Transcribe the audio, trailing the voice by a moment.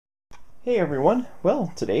Hey everyone,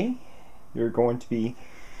 well today you're going to be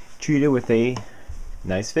treated with a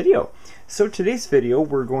nice video. So today's video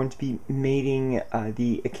we're going to be mating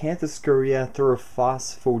the Acanthoscurria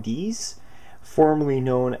Theraphosoides, formerly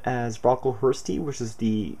known as A.brocklehursti, which is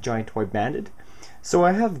the giant white banded. So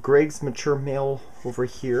I have Greg's mature male over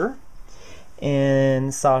here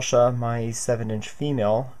and Sasha, my 7-inch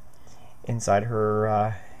female, inside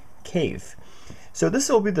her cave. So this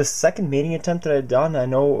will be the second mating attempt that I've done. I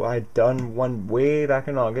know I'd done one way back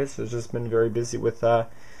in August. I've just been very busy with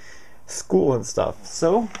school and stuff.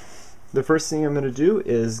 So the first thing I'm going to do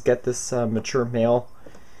is get this mature male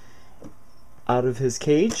out of his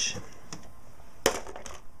cage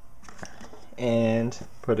and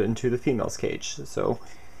put it into the female's cage. So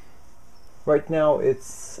right now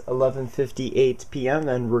it's 11:58 p.m.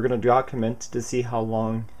 and we're going to document to see how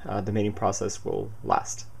long the mating process will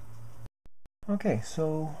last. Okay,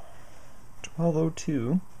 so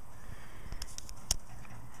 12:02.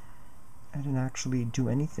 I didn't actually do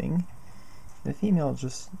anything. The female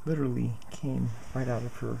just literally came right out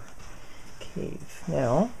of her cave.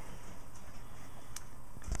 Now,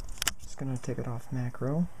 I'm just gonna take it off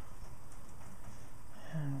macro,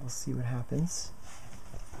 and we'll see what happens.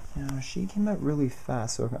 Now, she came out really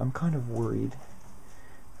fast, so I'm kind of worried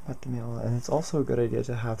about the male, and it's also a good idea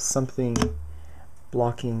to have something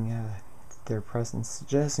blocking their presence,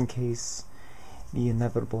 just in case the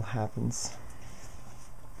inevitable happens.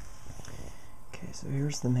 Okay, so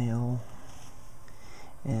here's the male,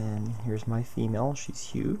 and here's my female. She's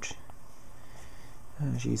huge.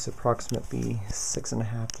 She's approximately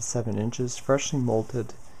 6.5 to 7 inches, freshly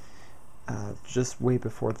molted, just way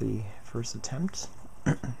before the first attempt.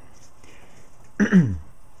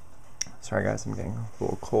 Sorry guys, I'm getting a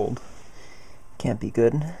little cold. Can't be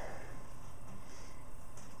good.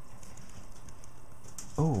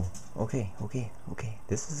 Oh, okay.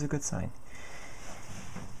 This is a good sign.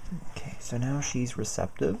 Okay, so now she's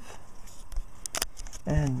receptive.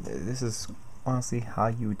 And this is honestly how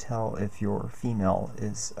you tell if your female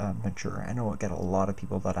is mature. I know I get a lot of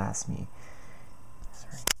people that ask me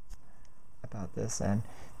about this, and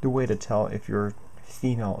the way to tell if your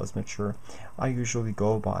female is mature, I usually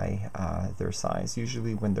go by their size.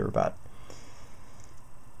 Usually when they're about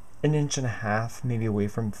 1.5 inches, maybe away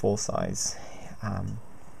from full size.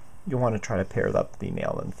 You want to try to pair up the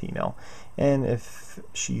male and female, and if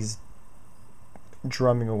she's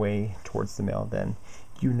drumming away towards the male, then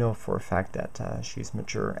you know for a fact that she's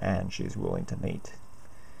mature and she's willing to mate.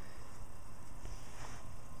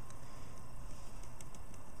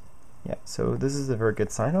 Yeah, so this is a very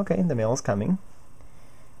good sign. Okay, the male is coming.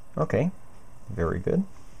 Okay, very good.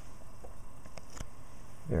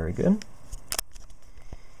 Very good.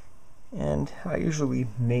 And I usually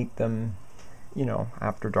mate them, you know,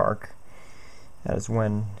 after dark, as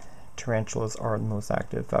when tarantulas are the most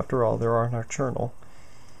active. After all, they are nocturnal.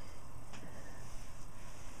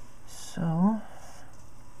 So,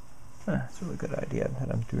 it's a really good idea that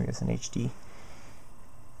I'm doing this in HD.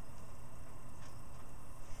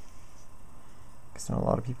 Because I know a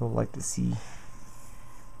lot of people like to see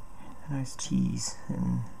a nice tease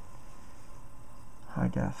in high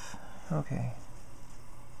def. Okay.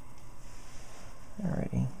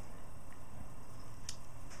 Alrighty.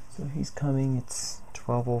 So he's coming, it's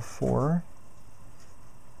 12:04.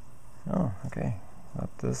 Oh, okay.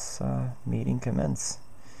 Let this meeting commence.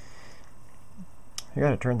 I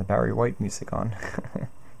gotta turn the Barry White music on.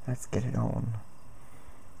 Let's get it on.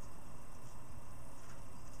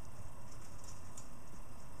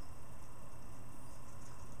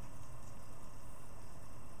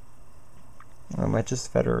 I might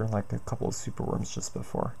just fed her like a couple of superworms just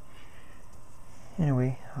before.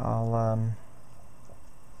 Anyway, I'll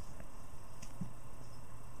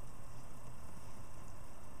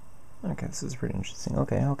okay, this is pretty interesting.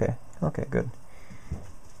 Okay, good.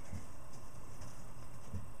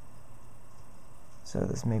 So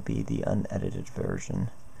this may be the unedited version.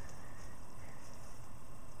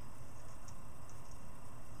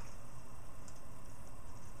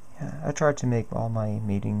 Yeah, I tried to make all my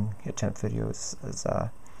mating attempt videos as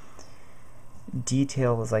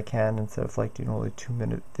detailed as I can, instead of like doing only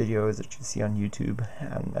 2-minute videos that you see on YouTube.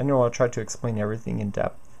 And I know I'll try to explain everything in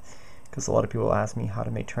depth, because a lot of people ask me how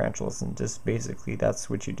to make tarantulas, and just basically that's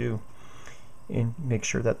what you do. And make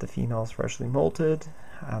sure that the female is freshly molted,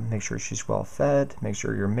 make sure she's well fed, make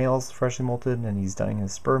sure your male's freshly molted and he's done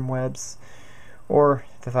his sperm webs, or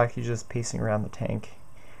the fact he's just pacing around the tank.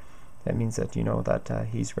 That means that you know that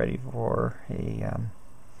he's ready for a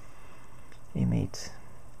mate.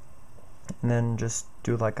 And then just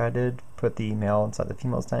do like I did, put the male inside the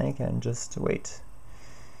female's tank and just wait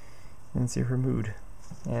and see her mood.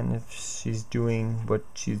 And if she's doing what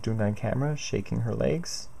she's doing on camera, shaking her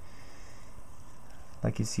legs,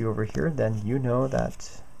 like you see over here, then you know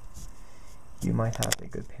that you might have a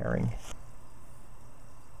good pairing.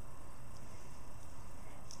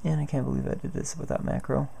 And I can't believe I did this without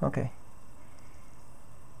macro. Okay.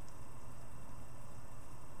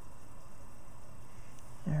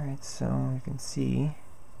 Alright, so you can see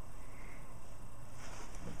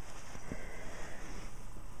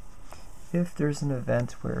if there's an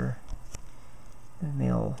event where the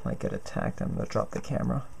male might get attacked, I'm going to drop the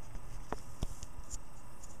camera.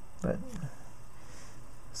 But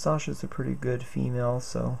Sasha's a pretty good female,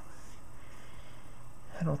 so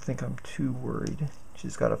I don't think I'm too worried.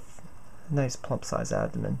 She's got a nice plump size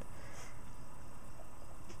abdomen.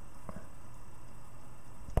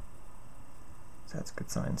 So that's a good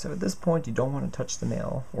sign. So at this point you don't want to touch the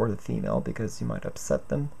male or the female because you might upset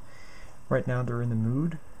them. Right now they're in the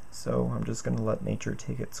mood, so I'm just going to let nature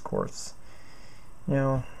take its course.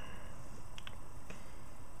 Now,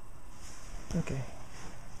 okay.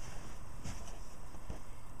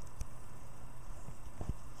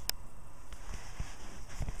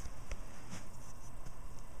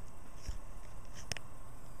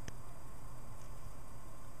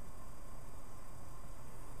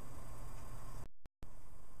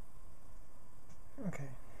 Okay.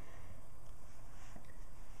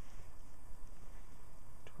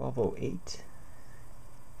 12:08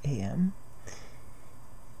 a.m.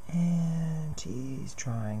 and he's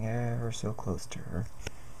trying ever so close to her.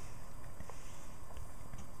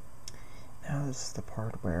 Now this is the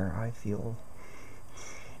part where I feel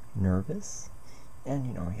nervous, and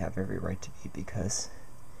you know, you have every right to be, because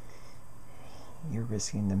you're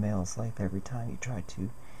risking the male's life every time you try to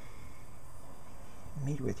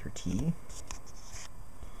mate with your T.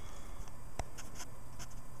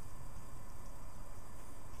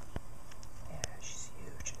 Yeah, she's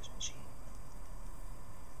huge, isn't she?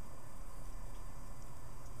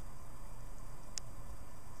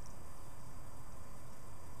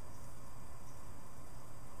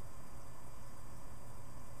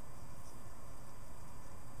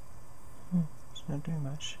 She's not doing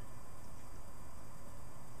much.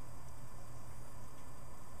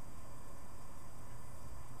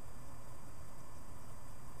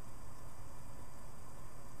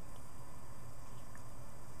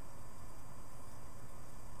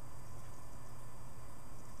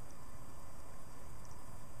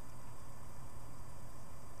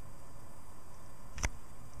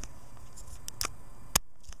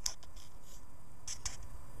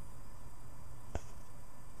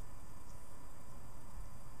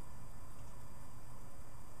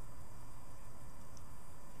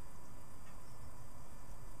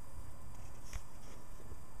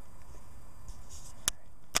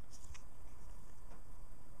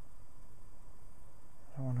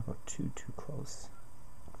 I don't want to go too close.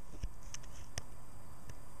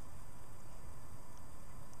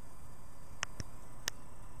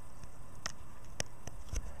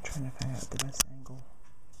 I'm trying to find out the best angle.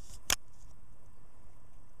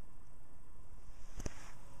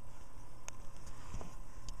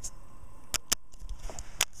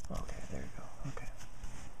 Okay, there you go. Okay.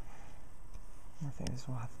 I think this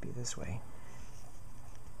will have to be this way.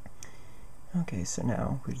 Okay, so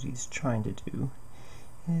now what he's trying to do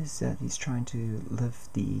is that he's trying to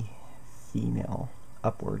lift the female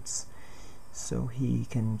upwards so he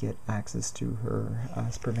can get access to her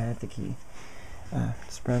spermatotheca.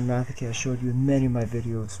 Spermatotheca, I showed you in many of my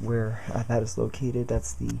videos where that is located.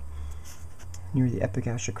 That's near the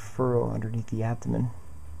epigastric furrow underneath the abdomen.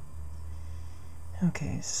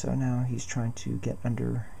 Okay, so now he's trying to get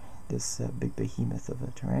under this big behemoth of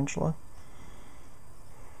a tarantula.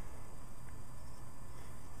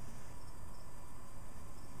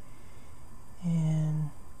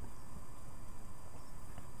 And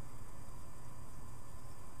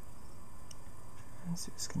let's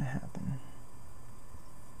see what's going to happen.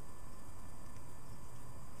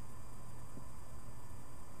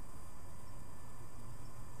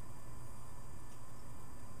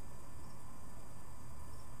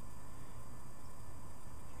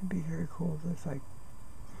 It'd be very cool if I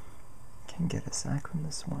can get a sack from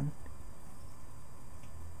this one.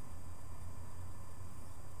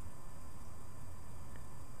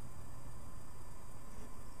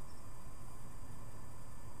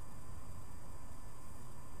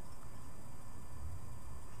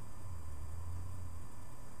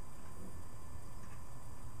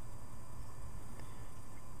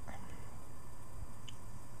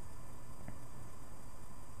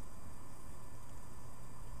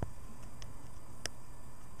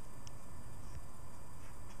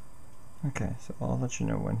 Okay, so I'll let you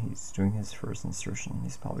know when he's doing his first insertion.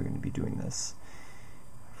 He's probably going to be doing this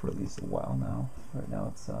for at least a while now. Right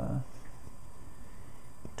now it's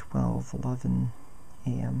 12:11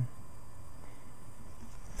 a.m.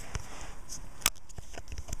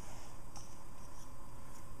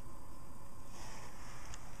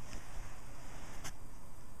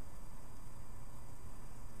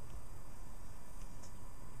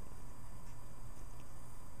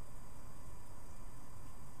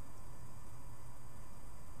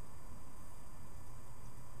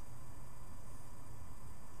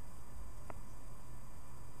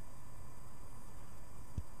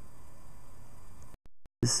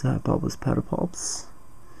 This bulbous pedipalps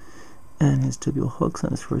and his tibial hooks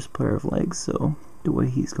on his first pair of legs. So the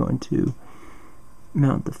way he's going to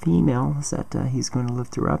mount the female is that he's going to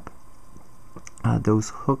lift her up. Those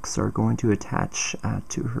hooks are going to attach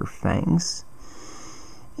to her fangs,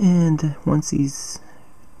 and once he's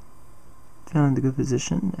found a good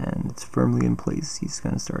position and it's firmly in place, he's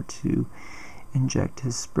going to start to inject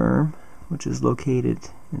his sperm, which is located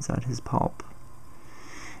inside his palp.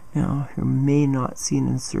 Now, you may not see an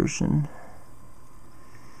insertion.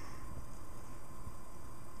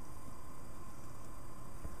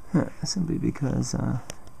 Simply because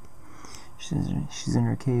she's in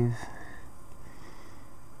her cave.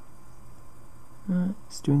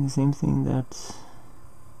 It's doing the same thing that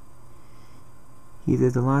he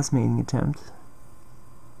did the last mating attempt.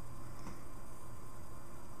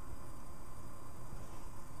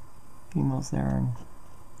 Females there and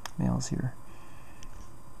males here.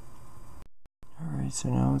 Alright, so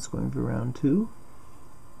now it's going for round 2.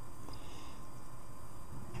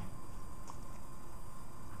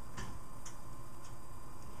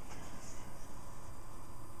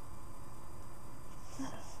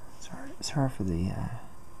 Sorry for the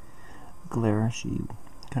glare. She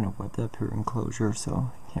kind of wet up her enclosure,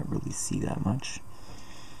 so you can't really see that much.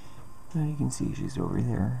 But you can see she's over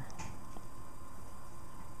there.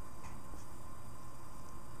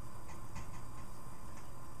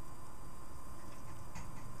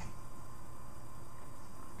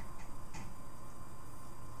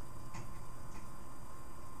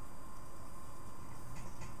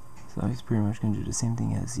 So he's pretty much going to do the same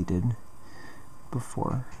thing as he did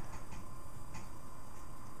before.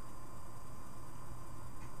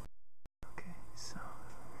 Okay, so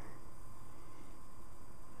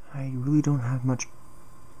I really don't have much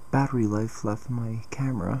battery life left in my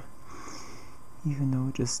camera, even though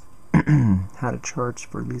it just had a charge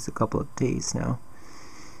for at least a couple of days now.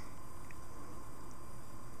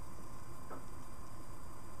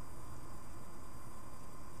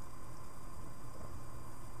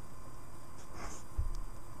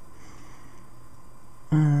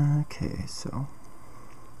 Okay, so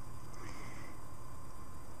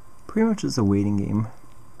pretty much it's a waiting game.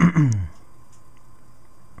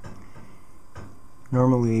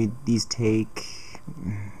 Normally these take,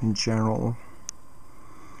 in general,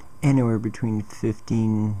 anywhere between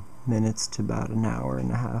 15 minutes to about an hour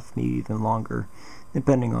and a half, maybe even longer,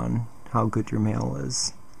 depending on how good your male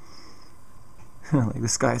is. Like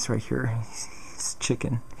this guy's right here, he's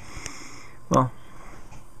chicken. Well,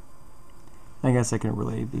 I guess I can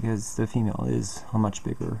relate because the female is much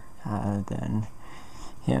bigger than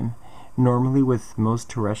him. Normally with most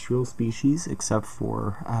terrestrial species, except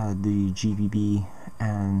for the GBB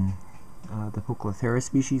and the Poecilifera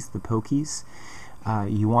species, the pokies,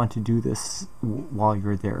 you want to do this while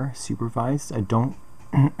you're there, supervised. I don't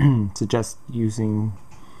suggest using,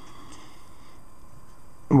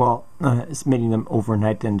 well, mating them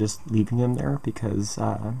overnight and just leaving them there, because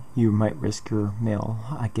you might risk your male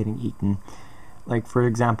getting eaten. Like, for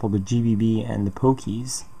example, the GBB and the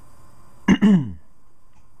pokies.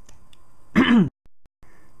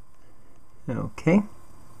 Okay.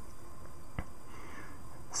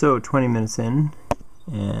 So 20 minutes in,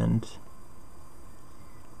 and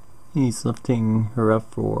he's lifting her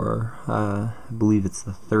up for, I believe it's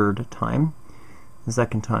the 3rd time. The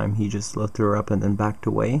 2nd time he just lifted her up and then backed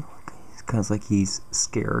away. It's kind of like he's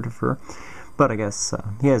scared of her. But I guess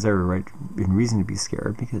he has every right and reason to be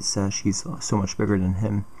scared, because she's so much bigger than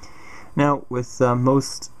him. Now, with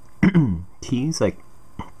most teas, like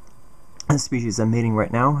the species I'm mating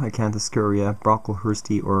right now, Acanthoscurria,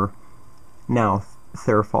 A.brocklehursti, or now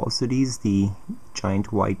Theraphosoides, the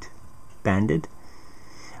giant white banded,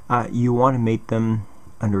 you want to mate them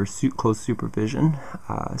under close supervision,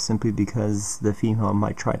 simply because the female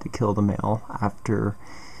might try to kill the male after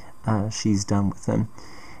she's done with him.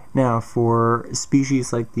 Now, for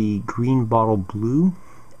species like the green bottle blue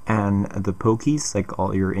and the pokies, like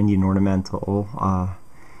all your Indian ornamental,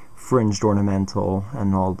 fringed ornamental,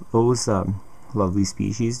 and all those lovely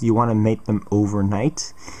species. You want to mate them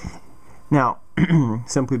overnight. Now,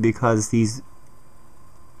 simply because these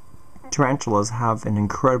tarantulas have an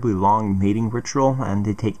incredibly long mating ritual and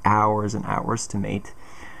they take hours and hours to mate.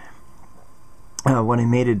 When I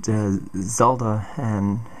mated Zelda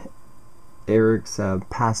and Eric's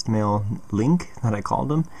past male Link, that I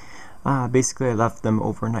called him, basically I left them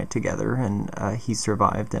overnight together, and he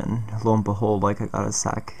survived, and lo and behold, like, I got a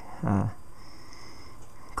sack a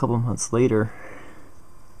couple months later.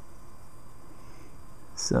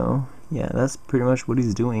 So yeah, that's pretty much what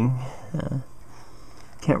he's doing.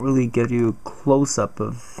 Can't really give you a close-up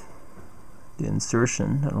of the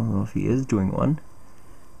insertion. I don't know if he is doing one.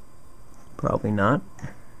 Probably not.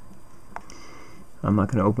 I'm not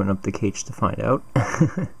going to open up the cage to find out.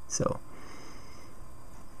 So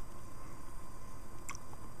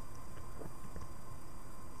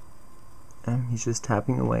he's just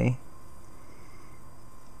tapping away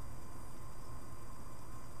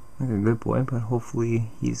like a good boy, but hopefully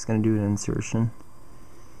he's going to do an insertion.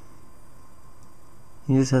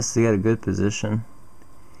 He just has to get a good position.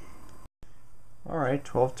 Alright,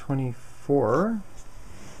 12:24.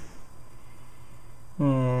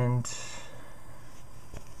 And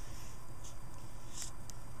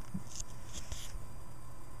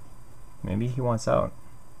maybe he wants out.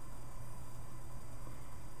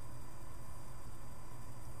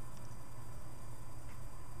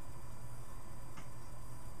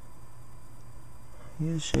 He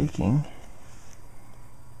is shaking.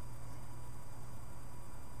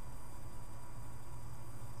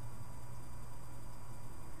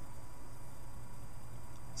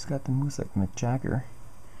 He's got the moves like Mick Jagger.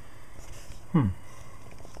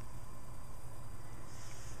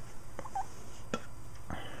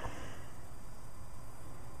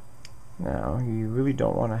 Now, you really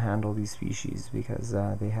don't want to handle these species because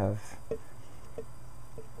they have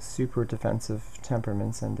super defensive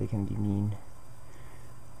temperaments and they can be mean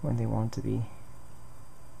when they want to be.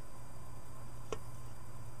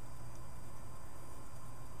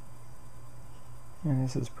 And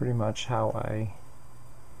this is pretty much how I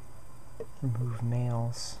remove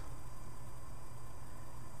males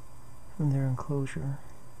from their enclosure.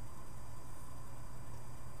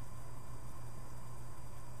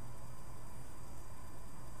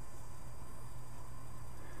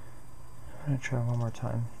 I'm going to try one more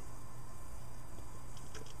time.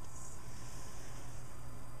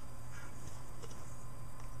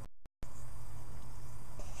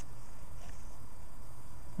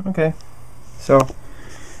 Okay, so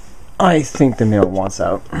I think the male wants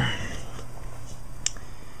out.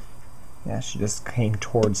 Yeah, she just came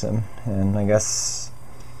towards him, and I guess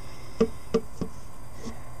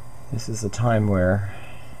this is a time where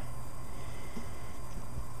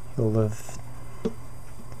he'll live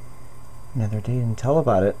another day and tell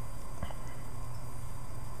about it.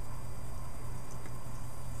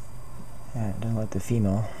 And don't let the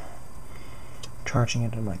female charging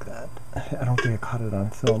at him like that. I don't think I caught it on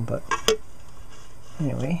film, but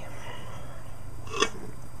anyway.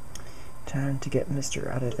 Time to get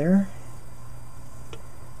Mr. out of there.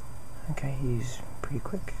 Okay, he's pretty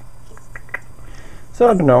quick. So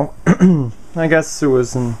I don't know. I guess it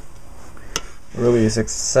wasn't really a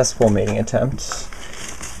successful mating attempt.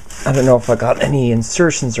 I don't know if I got any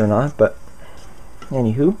insertions or not, but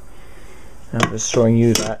anywho, I'm just showing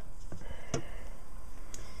you that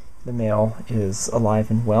the male is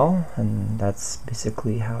alive and well, and that's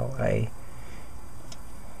basically how I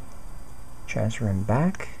transfer him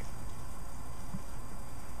back.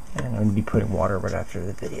 And I'm going to be putting water right after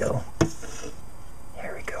the video.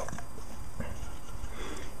 There we go.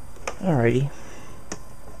 Alrighty.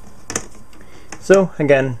 So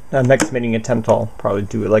again, next mating attempt I'll probably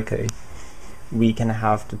do it like a week and a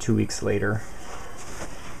half to 2 weeks later.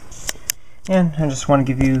 And I just want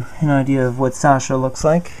to give you an idea of what Sasha looks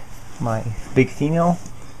like, my big female.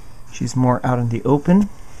 She's more out in the open.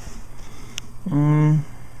 I'm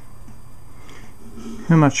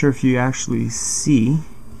not sure if you actually see.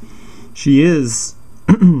 She is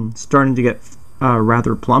starting to get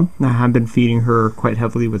rather plump. I have been feeding her quite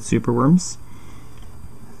heavily with superworms.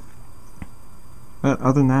 But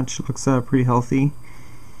other than that, she looks pretty healthy.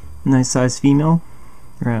 Nice size female,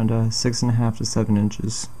 around 6.5 to 7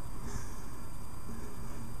 inches.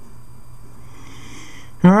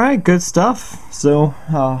 Alright, good stuff. So,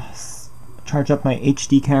 charge up my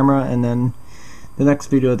HD camera, and then the next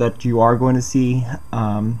video that you are going to see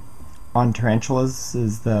on tarantulas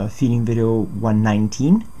is the feeding video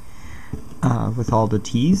 119 with all the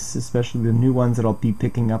teas, especially the new ones that I'll be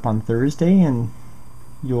picking up on Thursday, and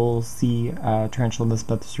you'll see Tarantula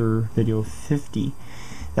Mythbusters video 50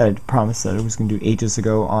 that I promised that I was going to do ages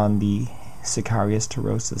ago on the Sicarius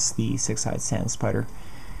turosus, the six-eyed sand spider.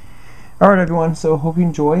 Alright everyone, so hope you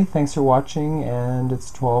enjoy. Thanks for watching, and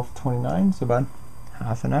it's 12:29, so about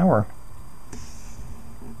half an hour.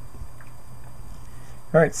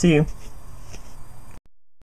 Alright, see you.